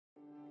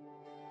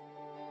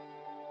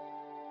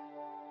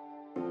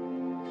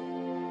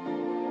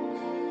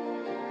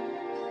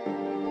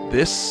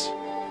This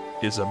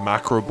is a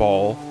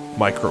Macroball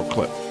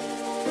Microclip.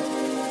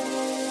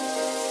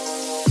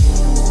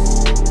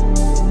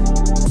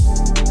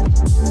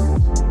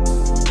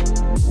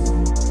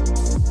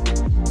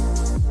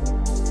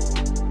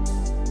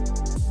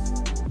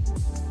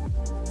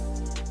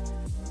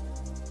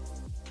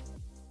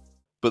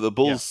 But the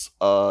Bulls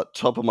are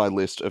top of my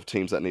list of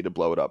teams that need to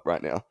blow it up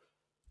right now.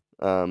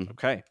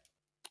 Okay.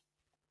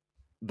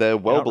 They're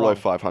well not below wrong.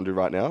 500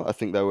 right now. I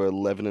think they were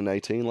 11 and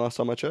 18 last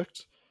time I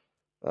checked.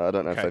 I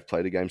don't know if Okay. they've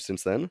played a game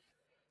since then.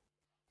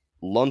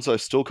 Lonzo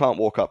still can't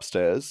walk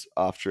upstairs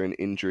after an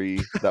injury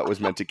that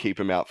was meant to keep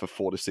him out for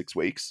 4 to 6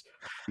 weeks.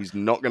 He's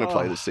not going to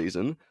play this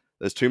season.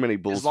 There's too many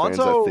Bulls fans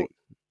that Lonzo- think...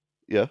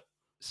 Yeah?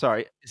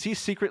 Sorry, is he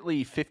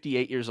secretly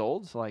 58 years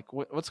old? Like,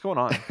 what's going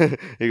on?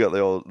 He got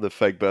the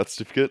fake birth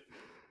certificate.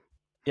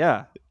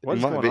 Yeah, what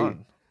is going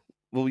on?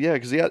 Well, yeah,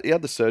 because he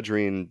had the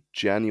surgery in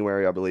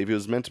January, I believe. He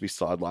was meant to be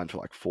sidelined for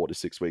like 4 to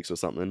 6 weeks or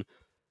something.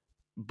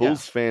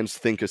 Bulls fans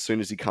think as soon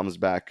as he comes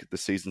back, the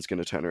season's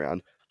going to turn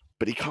around.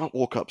 But he can't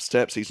walk up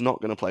steps. He's not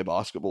going to play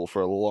basketball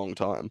for a long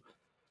time.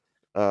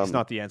 He's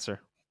not the answer.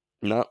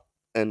 No.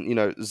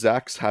 And,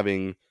 Zach's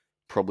having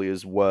probably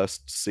his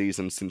worst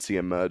season since he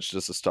emerged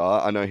as a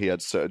star. I know he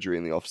had surgery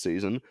in the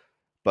off-season,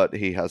 but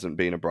he hasn't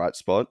been a bright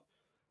spot.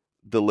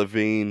 The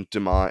Levine,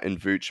 DeMar, and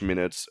Vooch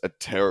minutes are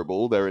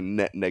terrible. They're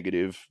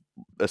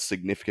a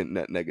significant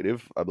net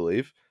negative, I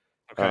believe.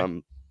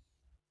 Okay.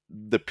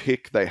 The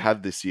pick they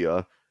had this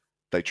year,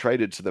 they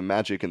traded to the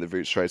Magic in the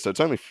Vooch trade, so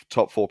it's only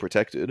top 4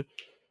 protected.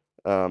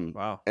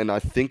 Wow. And I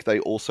think they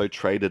also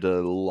traded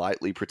a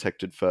lightly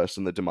protected first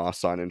in the DeMar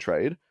sign and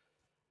trade.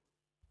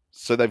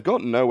 So they've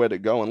got nowhere to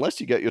go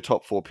unless you get your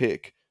top 4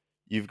 pick.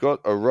 You've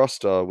got a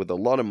roster with a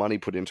lot of money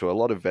put into it, a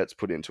lot of vets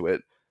put into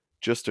it,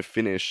 just to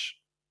finish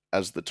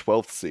as the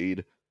 12th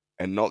seed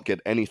and not get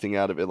anything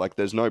out of it. Like,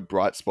 there's no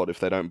bright spot if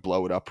they don't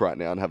blow it up right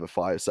now and have a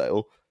fire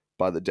sale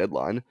by the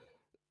deadline.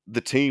 The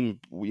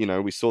team,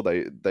 we saw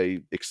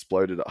they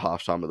exploded at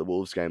halftime of the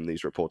Wolves game.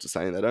 These reports are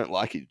saying they don't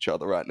like each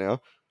other right now.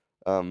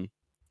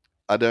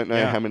 I don't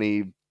know how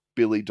many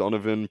Billy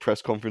Donovan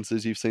press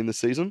conferences you've seen this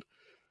season.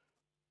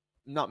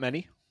 Not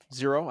many.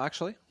 0,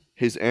 actually.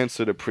 His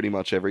answer to pretty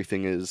much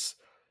everything is,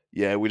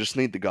 yeah, we just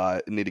need to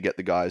get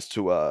the guys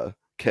to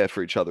care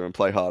for each other and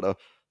play harder.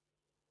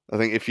 I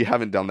think if you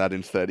haven't done that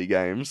in 30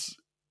 games,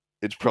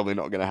 it's probably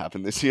not going to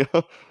happen this year.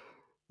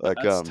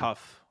 That's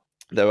tough.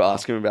 They were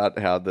asking him about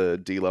how the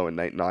D'Lo and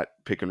Nate Knight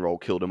pick and roll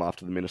killed him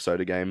after the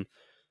Minnesota game,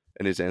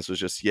 and his answer was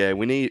just, "Yeah,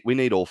 we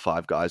need all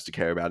 5 guys to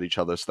care about each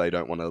other, so they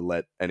don't want to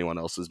let anyone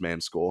else's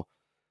man score."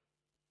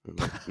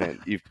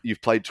 Man,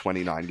 you've played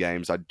 29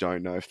 games. I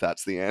don't know if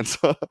that's the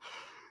answer.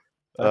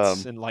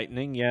 That's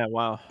enlightening. Yeah,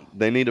 wow.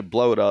 They need to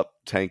blow it up,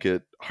 tank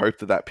it, hope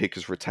that pick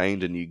is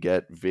retained and you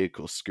get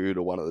Vic or Scoot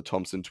or one of the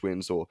Thompson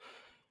twins or,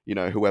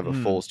 whoever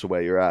falls to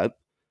where you're at.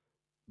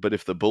 But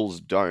if the Bulls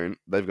don't,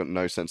 they've got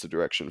no sense of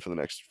direction for the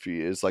next few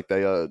years. Like,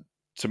 they are,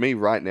 to me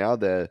right now,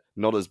 they're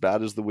not as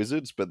bad as the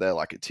Wizards, but they're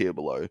like a tier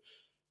below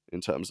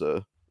in terms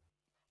of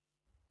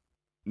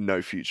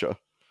no future.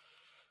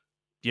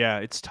 Yeah,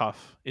 it's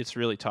tough. It's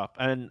really tough.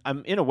 And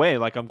I'm in a way,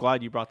 like, I'm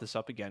glad you brought this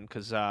up again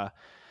because Zach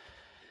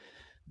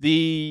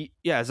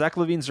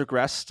LaVine's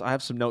regressed. I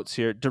have some notes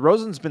here.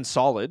 DeRozan's been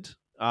solid,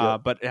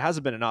 but it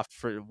hasn't been enough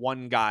for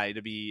one guy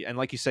to be. And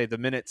like you say, the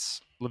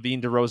minutes,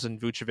 LaVine, DeRozan,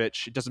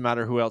 Vucevic, it doesn't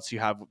matter who else you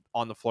have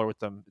on the floor with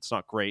them. It's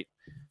not great.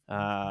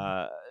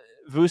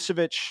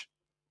 Vucevic,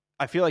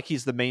 I feel like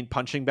he's the main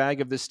punching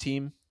bag of this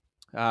team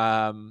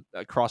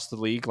across the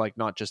league, like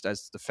not just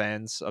as the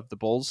fans of the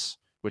Bulls,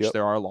 which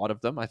there are a lot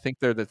of them. I think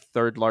they're the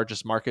 3rd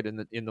largest market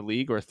in the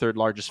league, or 3rd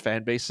largest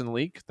fan base in the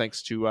league,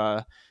 thanks to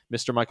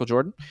Mr. Michael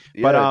Jordan.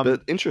 Yeah,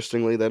 but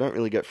interestingly, they don't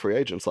really get free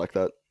agents like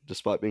that,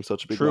 despite being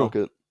such a big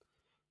market.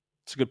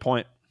 It's a good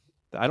point.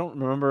 I don't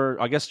remember.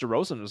 I guess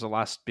DeRozan was the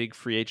last big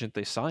free agent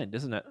they signed,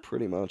 isn't it?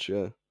 Pretty much,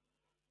 yeah.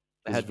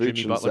 They had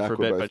Jimmy Butler for a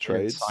bit, but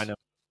trades. Sign him.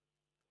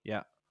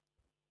 Yeah,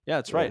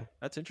 that's right.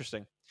 That's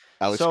interesting.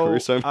 Alex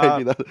Caruso,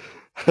 maybe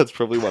that's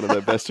probably one of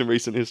their best in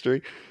recent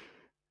history.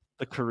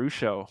 The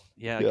Caruso.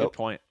 Yeah, good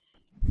point.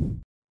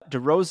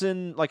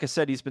 DeRozan, like I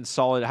said, he's been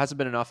solid. It hasn't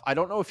been enough. I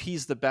don't know if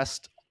he's the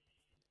best.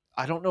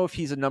 I don't know if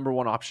he's a number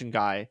 1 option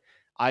guy.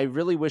 I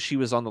really wish he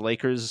was on the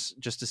Lakers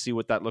just to see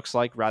what that looks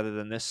like rather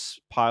than this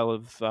pile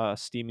of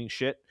steaming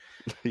shit.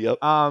 Yep.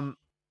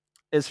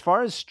 As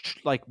far as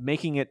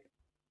making it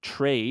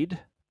trade,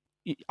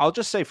 I'll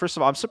just say, first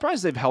of all, I'm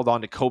surprised they've held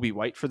on to Kobe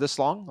White for this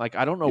long. Like,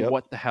 I don't know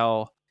what the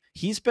hell.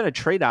 He's been a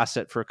trade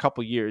asset for a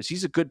couple years.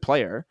 He's a good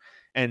player.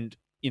 And,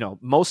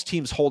 most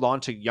teams hold on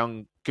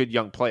to good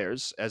young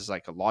players as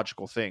like a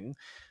logical thing,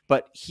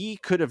 but he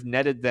could have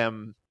netted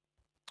them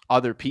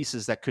other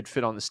pieces that could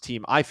fit on this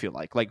team. I feel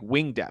like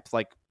wing depth,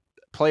 like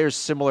players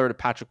similar to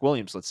Patrick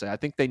Williams, let's say. I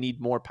think they need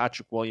more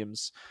Patrick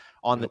Williams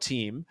on the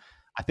team.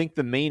 I think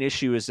the main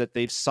issue is that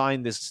they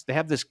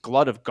have this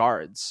glut of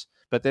guards,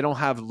 but they don't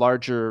have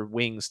larger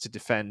wings to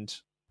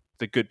defend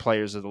the good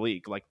players of the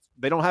league. Like,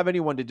 they don't have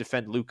anyone to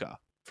defend Luka,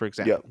 for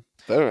example.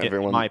 Yeah, they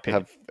don't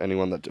have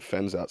anyone that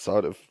defends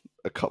outside of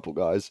a couple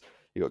guys.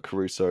 You got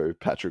Caruso,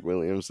 Patrick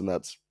Williams, and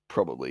that's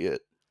probably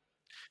it.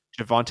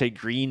 Javonte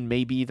Green,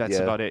 maybe that's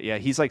Yeah. about it. Yeah,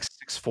 he's like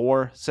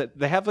 6'4". So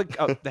they have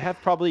they have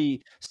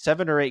probably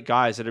 7 or 8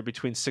 guys that are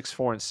between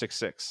 6'4" and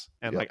 6'6",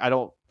 and Yep. like I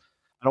don't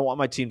want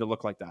my team to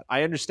look like that.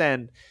 I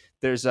understand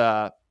there's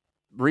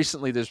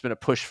recently there's been a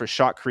push for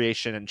shot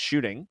creation and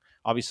shooting,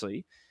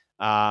 obviously,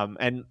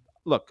 and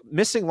look,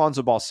 missing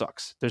Lonzo Ball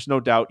sucks. There's no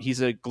doubt. He's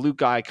a glue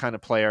guy kind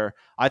of player.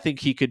 I think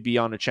he could be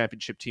on a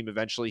championship team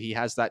eventually. He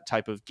has that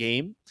type of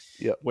game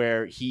Yep.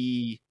 where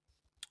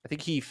I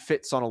think he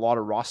fits on a lot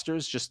of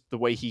rosters, just the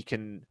way he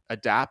can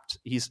adapt.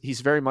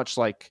 He's very much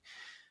like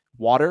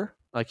water.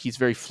 Like he's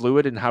very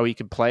fluid in how he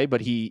can play,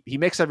 but he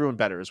makes everyone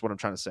better is what I'm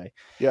trying to say.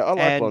 Yeah, I like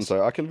And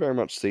Lonzo. I can very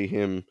much see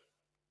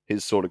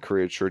his sort of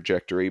career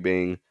trajectory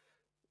being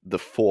the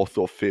 4th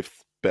or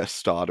 5th best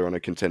starter on a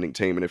contending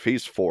team. And if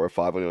he's 4 or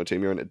 5 on your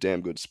team, you're in a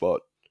damn good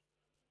spot.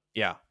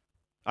 yeah,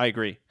 I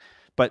agree.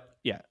 But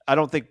yeah, I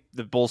don't think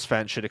the Bulls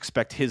fans should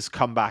expect his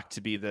comeback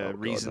to be the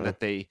reason that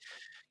they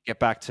get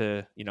back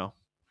to,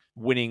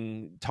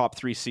 winning top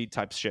 3 seed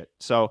type shit.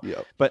 So,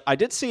 Yep. but I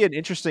did see an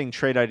interesting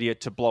trade idea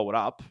to blow it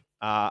up.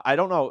 I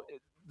don't know.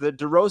 The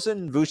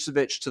DeRozan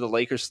Vucevic to the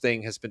Lakers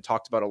thing has been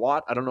talked about a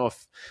lot. I don't know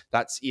if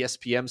that's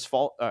ESPN's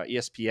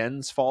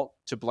fault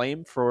to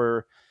blame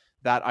for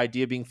that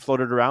idea being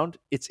floated around.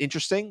 It's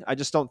interesting. I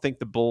just don't think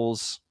the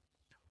Bulls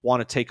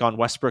want to take on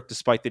Westbrook,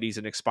 despite that he's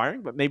an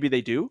expiring, but maybe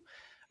they do.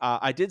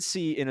 I did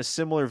see in a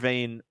similar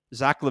vein,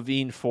 Zach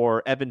LaVine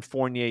for Evan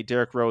Fournier,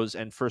 Derrick Rose,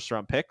 and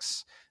first-round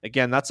picks.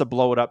 Again, that's a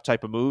blow-it-up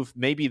type of move.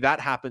 Maybe that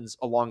happens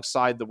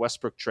alongside the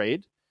Westbrook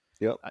trade,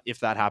 Yep. If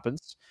that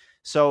happens.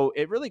 So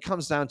it really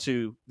comes down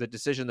to the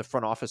decision the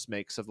front office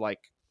makes of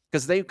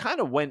because they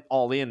kind of went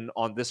all in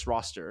on this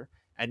roster,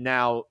 and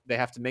now they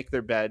have to make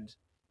their bed,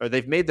 or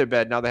they've made their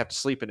bed, now they have to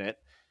sleep in it.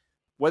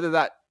 Whether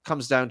that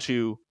comes down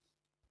to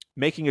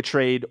making a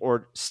trade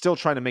or still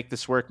trying to make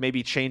this work,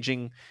 maybe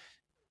changing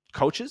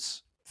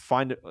coaches,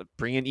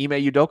 bring in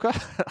Ime Udoka.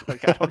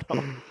 I don't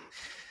know.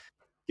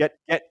 Get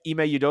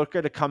Ime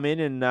Udoka to come in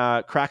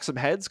and crack some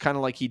heads, kind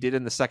of like he did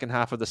in the second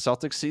half of the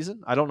Celtics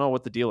season. I don't know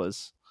what the deal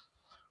is.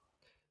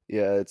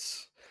 Yeah,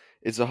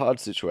 it's a hard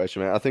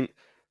situation, man. I think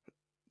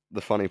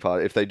the funny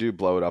part, if they do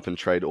blow it up and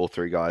trade all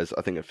 3 guys,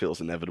 I think it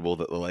feels inevitable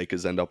that the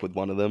Lakers end up with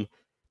one of them.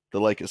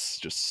 The Lakers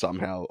just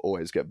somehow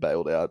always get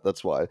bailed out.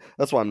 That's why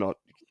I'm not,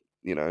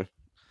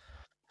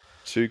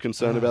 too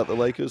concerned about the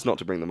Lakers. Not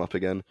to bring them up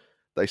again.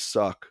 They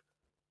suck.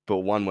 But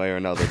one way or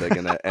another, they're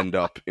going to end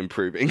up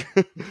improving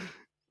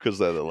because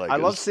they're the Lakers.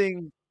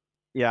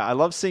 I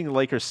love seeing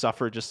Lakers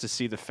suffer just to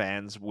see the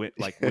fans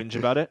whinge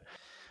about it.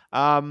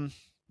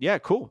 Yeah,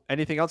 cool.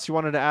 Anything else you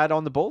wanted to add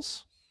on the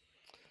Bulls?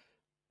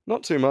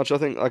 Not too much. I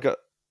think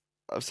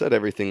I've said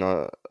everything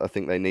I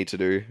think they need to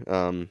do.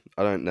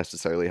 I don't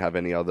necessarily have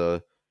any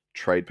other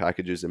trade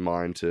packages in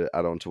mind to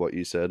add on to what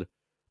you said,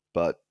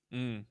 but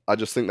I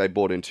just think they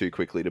bought in too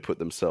quickly to put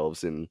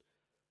themselves in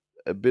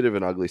a bit of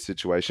an ugly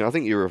situation. I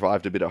think you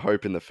revived a bit of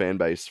hope in the fan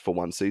base for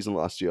one season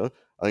last year.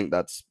 I think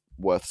that's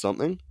worth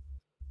something.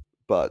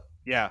 But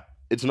yeah,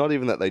 it's not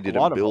even that they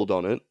didn't build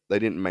on it. They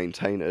didn't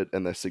maintain it,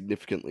 and they're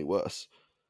significantly worse.